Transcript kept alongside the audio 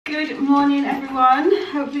Good morning everyone,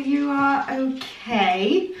 hope that you are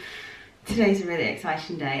okay. Today's a really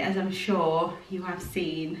exciting day, as I'm sure you have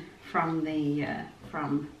seen from the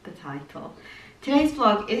title. Today's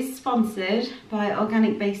vlog is sponsored by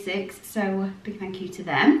Organic Basics, so big thank you to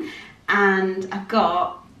them. And I've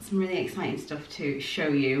got some really exciting stuff to show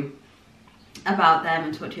you about them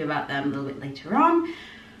and talk to you about them a little bit later on.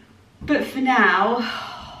 But for now,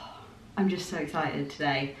 I'm just so excited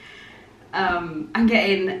today. I'm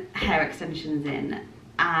getting hair extensions in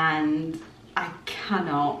and I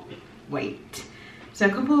cannot wait. So a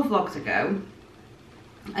couple of vlogs ago,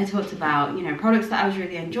 I talked about, you know, products that I was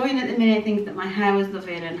really enjoying at the minute, things that my hair was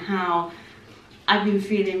loving, and how I've been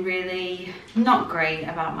feeling really not great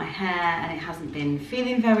about my hair and it hasn't been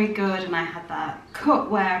feeling very good, and I had that cut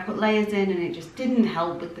where I put layers in and it just didn't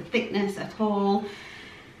help with the thickness at all,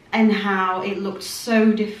 and how it looked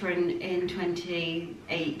so different in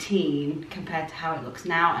 2018 compared to how it looks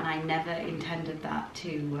now, and I never intended that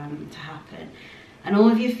to happen. And all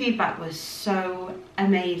of your feedback was so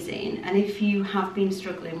amazing. And if you have been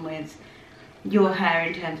struggling with your hair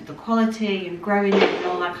in terms of the quality and growing it and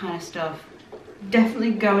all that kind of stuff,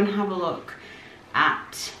 definitely go and have a look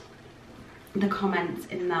at the comments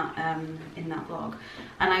in that vlog.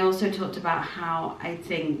 And I also talked about how I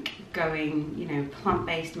think going, you know,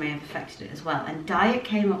 plant-based may have affected it as well. And diet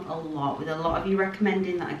came up a lot, with a lot of you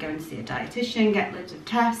recommending that I go and see a dietitian, get loads of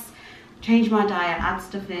tests, change my diet, add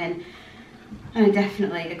stuff in. And I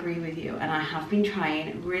definitely agree with you, and I have been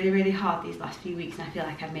trying really hard these last few weeks, and I feel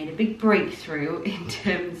like I've made a big breakthrough in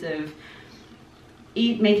terms of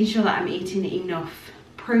making sure that I'm eating enough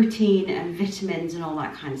protein and vitamins and all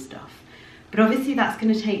that kind of stuff. But obviously that's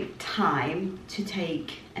going to take time to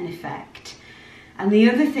take an effect. And the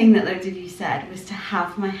other thing that loads of you said was to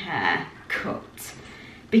have my hair cut,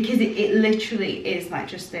 because it literally is like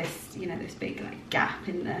just this, you know, this big like gap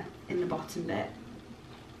in the bottom bit.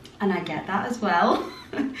 And I get that as well.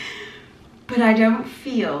 But I don't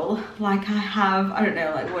feel like I have, I don't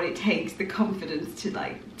know, like what it takes, the confidence to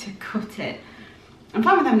cut it. I'm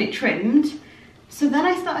fine with having it trimmed. So then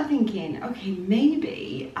I started thinking, okay,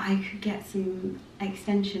 maybe I could get some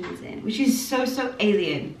extensions in, which is so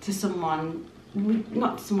alien to someone,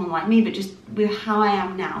 not to someone like me, but just with how I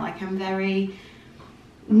am now. Like, I'm very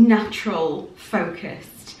natural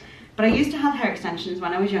focused. But I used to have hair extensions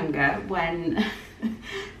when I was younger, when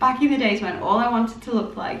back in the days when all I wanted to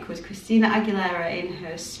look like was Christina Aguilera in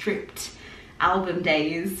her stripped album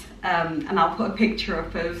days. And I'll put a picture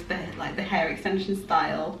up of the hair extension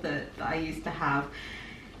style that I used to have.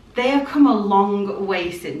 They have come a long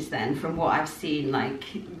way since then from what I've seen. Like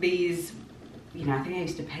these, you know, I think I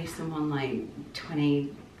used to pay someone like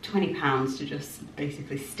 20 pounds to just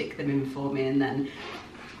basically stick them in for me, and then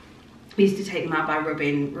I used to take them out by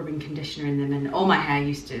rubbing conditioner in them, and all my hair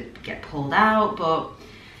used to get pulled out. But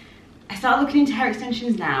I started looking into hair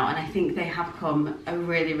extensions now, and I think they have come a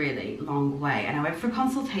really long way. And I went for a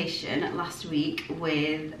consultation last week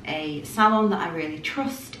with a salon that I really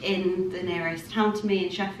trust in the nearest town to me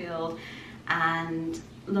in Sheffield, and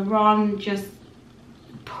Laurent just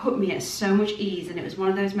put me at so much ease, and it was one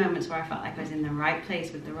of those moments where I felt like I was in the right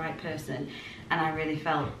place with the right person, and I really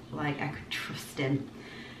felt like I could trust him.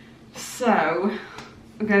 So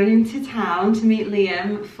I'm going into town to meet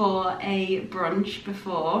Liam for a brunch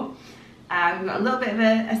before. We've got a little bit of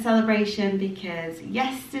a celebration, because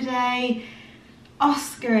yesterday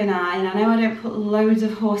Oscar and I know I don't put loads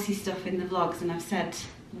of horsey stuff in the vlogs, and I've said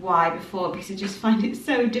why before, because I just find it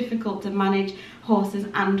so difficult to manage horses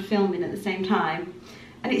and filming at the same time.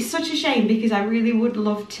 And it's such a shame, because I really would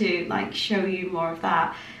love to like show you more of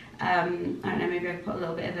that. I don't know, maybe I put a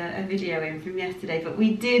little bit of a video in from yesterday, but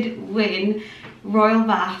we did win Royal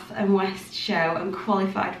Bath and West show and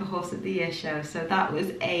qualified for Horse of the Year show. So that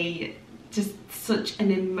was just such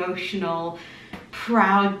an emotional,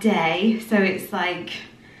 proud day. So it's like,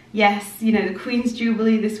 yes, you know, the Queen's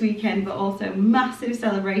Jubilee this weekend, but also massive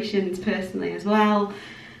celebrations personally as well.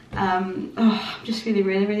 I'm just feeling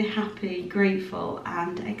really happy, grateful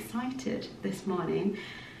and excited this morning.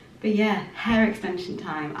 But yeah, hair extension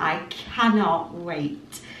time. I cannot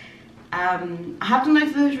wait. I have done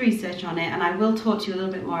loads of research on it, and I will talk to you a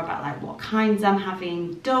little bit more about like what kinds I'm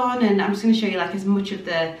having done, and I'm just going to show you like as much of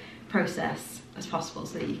the process as possible,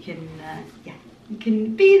 so that you can yeah, you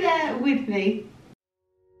can be there with me.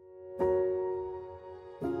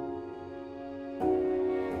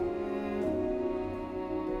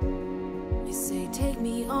 You say take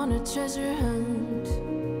me on a treasure hunt.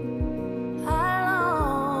 I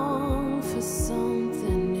long for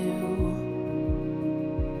something new.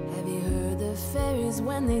 Have you heard the fairies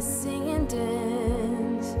when they sing and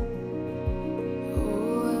dance?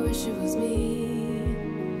 Oh, I wish it was me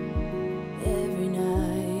every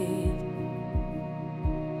night.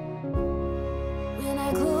 When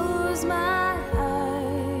I close my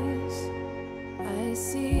eyes, I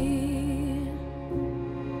see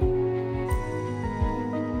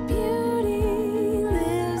beauty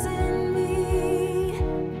lives in me.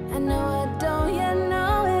 I know I don't yet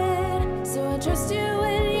know it, so I trust you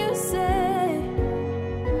when you say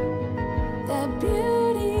that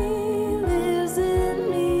beauty lives in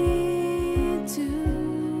me too.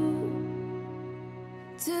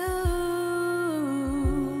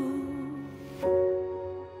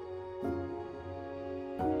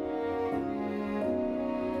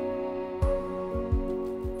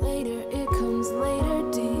 Later, it comes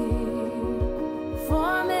later, dear,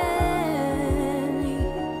 for many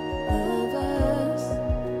of us.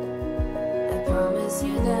 I promise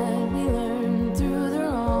you that we learn through the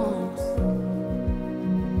wrongs,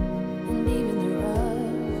 and even the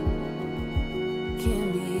rough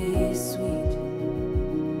can be sweet.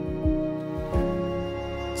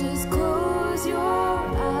 Just close your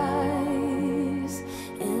eyes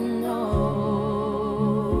and know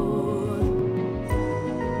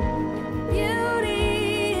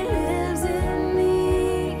beauty lives in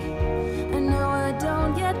me. I know I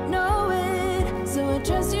don't yet know it, so I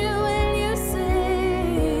trust you when you say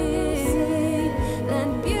that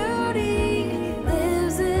beauty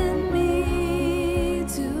lives in me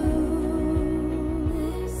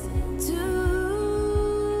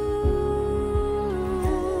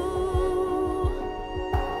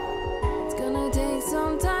It's gonna take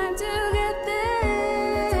some time to get there.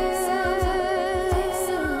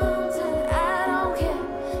 I don't care,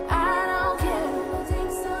 I don't care.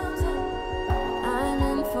 I'm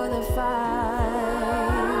in for the fight.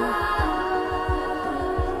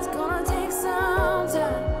 It's gonna take some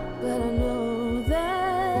time, but I know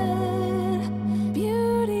that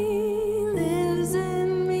beauty lives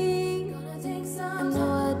in me. I know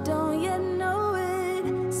I don't yet know it,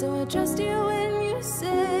 so I trust you when you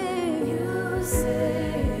say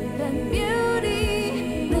that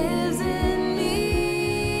beauty lives in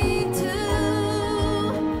me too.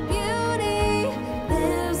 Beauty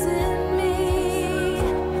lives in me.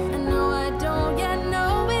 I know I don't yet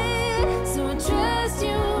know it, so I trust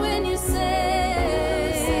you when you say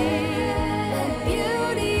that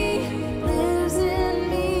beauty lives in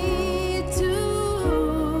me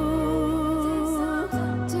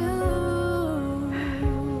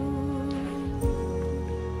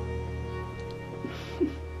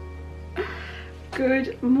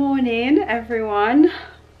Good morning, everyone.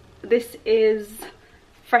 This is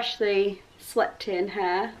freshly slept in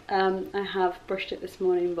hair. I have brushed it this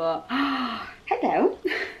morning, but hello.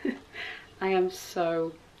 I am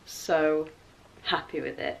so happy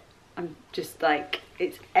with it. I'm just like,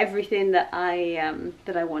 it's everything that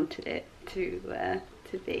I wanted it to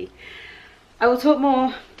be. I will talk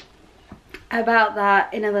more about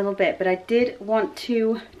that in a little bit, but I did want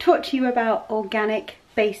to talk to you about Organic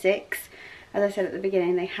Basics. As I said at the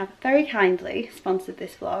beginning, they have very kindly sponsored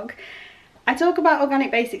this vlog. I talk about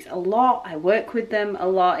Organic Basics a lot. I work with them a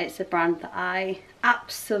lot. It's a brand that I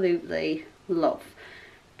absolutely love.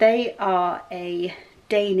 They are a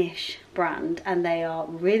Danish brand and they are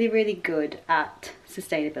really good at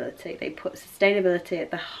sustainability. They put sustainability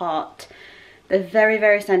at the heart, the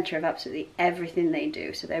very center of absolutely everything they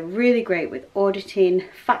do. So they're really great with auditing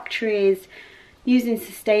factories, using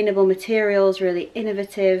sustainable materials, really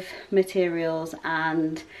innovative materials,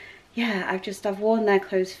 and yeah, I've worn their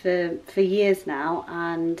clothes for years now,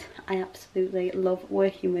 and I absolutely love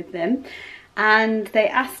working with them. And they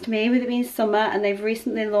asked me, with it being summer and they've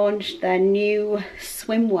recently launched their new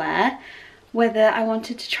swimwear, whether I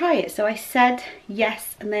wanted to try it. So I said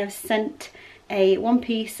yes, and they have sent a one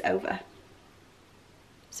piece over.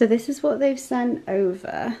 So this is what they've sent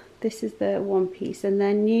over. This is the one piece, and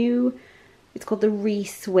their new, it's called the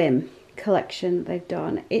Re-Swim collection that they've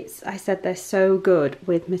done. I said they're so good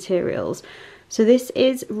with materials. So this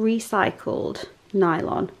is recycled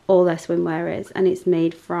nylon, all their swimwear is, and it's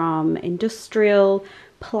made from industrial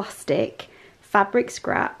plastic, fabric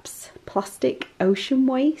scraps, plastic ocean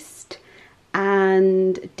waste,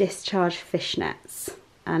 and discharged fish nets.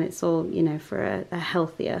 And it's all, you know, for a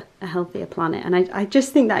healthier planet. And I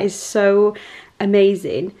just think that is so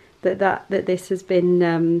amazing that this has been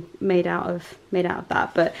made out of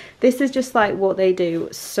that. But this is just like what they do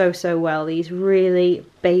so well, these really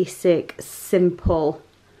basic, simple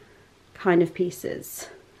kind of pieces.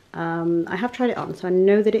 I have tried it on, so I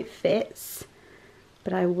know that it fits,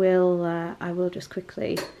 but I will just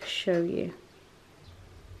quickly show you.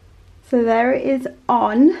 So there it is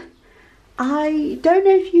on. I don't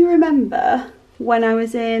know if you remember when I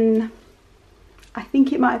was in, I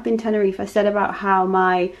think it might have been Tenerife, I said about how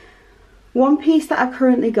my one piece that I've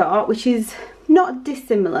currently got, which is not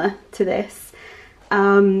dissimilar to this,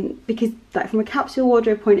 because like from a capsule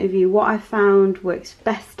wardrobe point of view, what I found works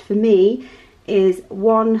best for me is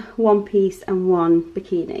one piece and one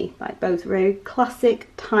bikini, like both very classic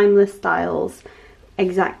timeless styles,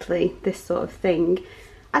 exactly this sort of thing.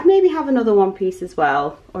 I'd maybe have another one piece as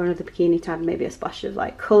well, or another bikini to add maybe a splash of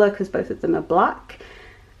like colour, because both of them are black.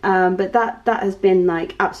 But that has been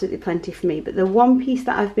like absolutely plenty for me. But the one piece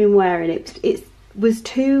that I've been wearing, it was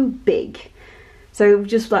too big, so it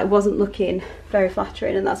just like wasn't looking very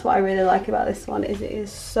flattering. And that's what I really like about this one, is it is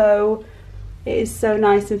so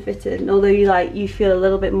nice and fitted. And although you feel a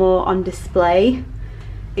little bit more on display,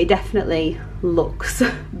 it definitely looks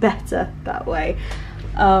better that way.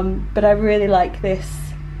 But I really like this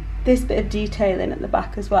bit of detailing at the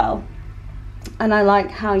back as well, and I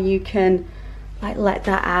like how you can like let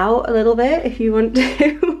that out a little bit if you want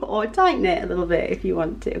to, or tighten it a little bit if you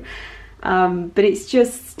want to. But it's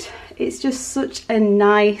just such a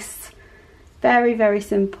nice, very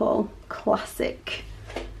simple, classic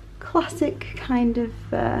kind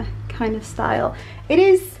of style.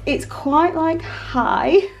 It's quite like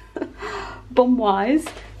high bum wise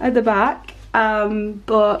at the back,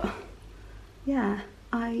 but yeah,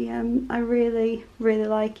 I really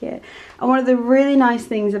like it. And one of the really nice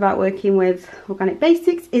things about working with Organic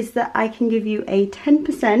Basics is that I can give you a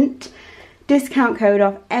 10% discount code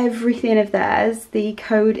off everything of theirs. The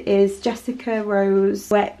code is Jessica Rose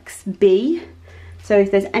WexB. So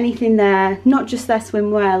if there's anything there, not just their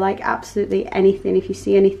swimwear, like absolutely anything, if you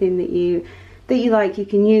see anything that you like, you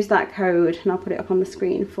can use that code, and I'll put it up on the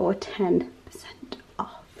screen for 10%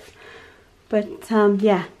 off. But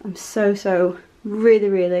yeah, I'm so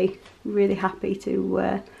really happy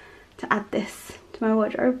to add this to my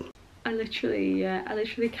wardrobe. I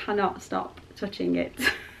literally cannot stop touching it.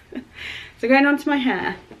 So going on to my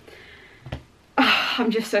hair, I'm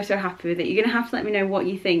just so happy with it. You're gonna have to let me know what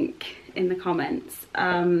you think in the comments.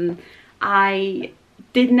 I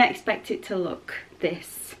didn't expect it to look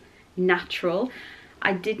this natural.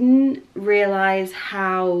 I didn't realise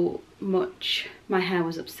how much my hair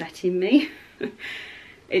was upsetting me.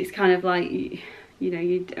 It's kind of like, you know,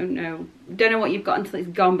 you don't know what you've got until it's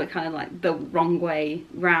gone, but kind of like the wrong way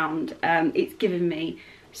round. It's given me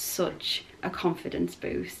such a confidence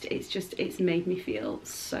boost. It's made me feel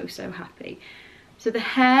so happy. So the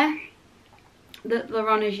hair that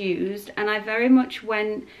Laurent has used, and I very much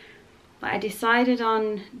went, like, I decided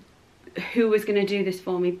on who was going to do this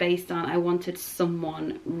for me based on I wanted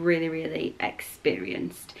someone really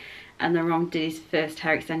experienced. And Laurent did his first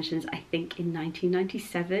hair extensions, I think, in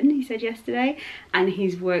 1997, he said yesterday. And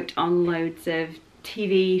he's worked on loads of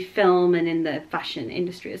TV, film, and in the fashion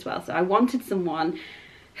industry as well. So I wanted someone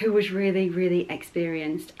who was really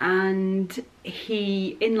experienced. And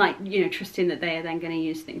he, in like, you know, trusting that they are then going to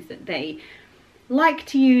use things that they like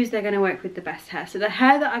to use, they're going to work with the best hair. So the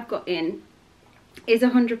hair that I've got in is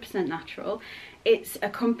 100% natural. It's a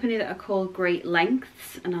company that are called Great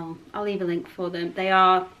Lengths, and I'll leave a link for them. They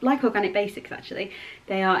are like Organic Basics actually.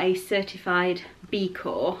 They are a certified B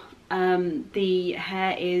Corp. The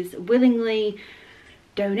hair is willingly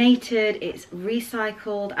donated, it's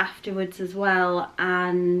recycled afterwards as well,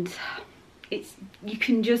 and you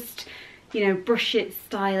can just, you know, brush it,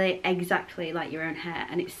 style it exactly like your own hair,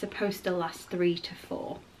 and it's supposed to last 3 to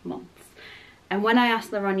 4 months. And when I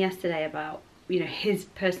asked Laurent yesterday about, you know, his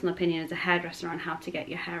personal opinion as a hairdresser on how to get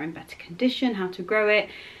your hair in better condition, how to grow it,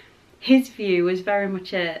 his view was very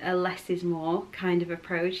much a less is more kind of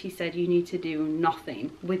approach. He said you need to do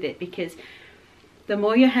nothing with it, because the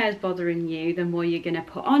more your hair is bothering you, the more you're going to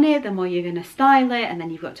put on it, the more you're going to style it, and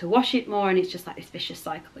then you've got to wash it more, and it's just like this vicious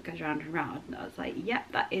cycle that goes round and round. And I was like, yep,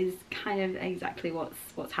 that is kind of exactly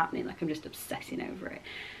what's happening. Like, I'm just obsessing over it.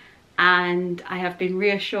 And I have been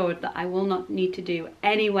reassured that I will not need to do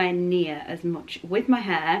anywhere near as much with my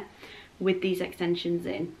hair with these extensions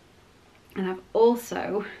in. And I've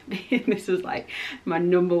also, this was like my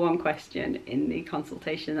 #1 question in the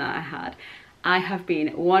consultation that I had, I have been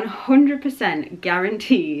 100%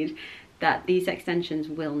 guaranteed that these extensions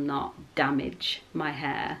will not damage my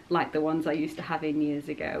hair like the ones I used to have in years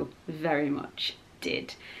ago very much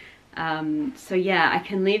did. So yeah, I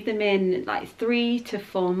can leave them in like 3 to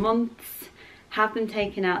 4 months, have them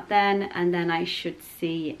taken out then, and then I should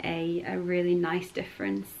see a really nice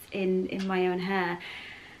difference in my own hair.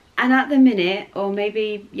 And at the minute, or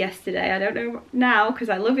maybe yesterday, I don't know now because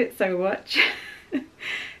I love it so much,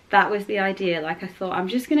 that was the idea. Like, I thought I'm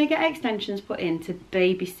just gonna get extensions put in to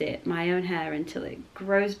babysit my own hair until it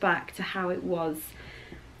grows back to how it was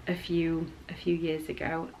a few years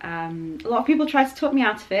ago. A lot of people tried to talk me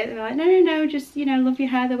out of it. They're like, no, just, you know, love your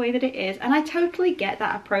hair the way that it is. And I totally get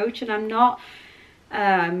that approach, and I'm not,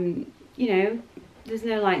 you know, there's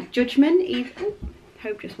no like judgment either. Ooh,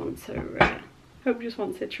 Hope just wants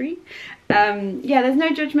a treat. Yeah, there's no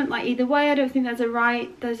judgment like either way. I don't think there's a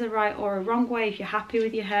right or a wrong way. If you're happy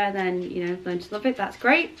with your hair, then, you know, learn to love it, that's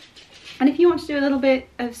great. And if you want to do a little bit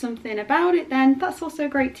of something about it, then that's also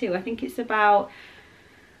great too. I think it's about,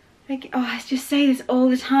 like, oh, I just say this all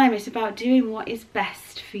the time, it's about doing what is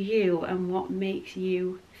best for you and what makes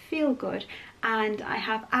you feel good. And I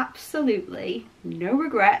have absolutely no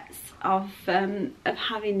regrets of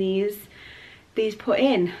having these put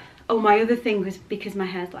in. Oh, my other thing was, because my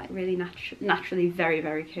hair's like really naturally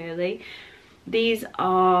very curly, these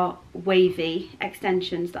are wavy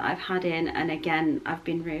extensions that I've had in, and again, I've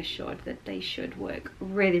been reassured that they should work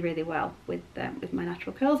really well with my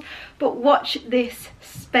natural curls. But watch this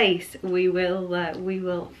space, we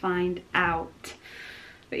will find out.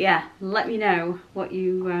 But yeah, let me know what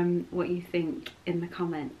you think in the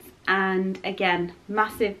comments. And again,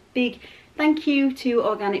 massive big thank you to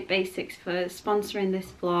Organic Basics for sponsoring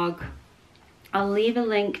this vlog. I'll leave a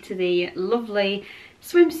link to the lovely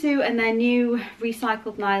swimsuit and their new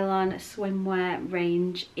recycled nylon swimwear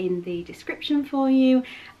range in the description for you,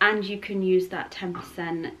 and you can use that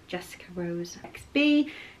 10% Jessica Rose XB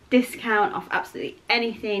discount off absolutely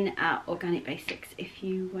anything at Organic Basics if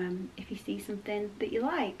you see something that you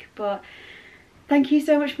like. But thank you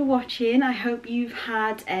so much for watching. I hope you've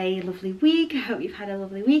had a lovely week. I hope you've had a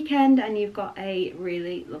lovely weekend, and you've got a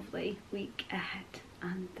really lovely week ahead.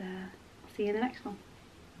 And I'll see you in the next one.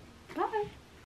 Bye.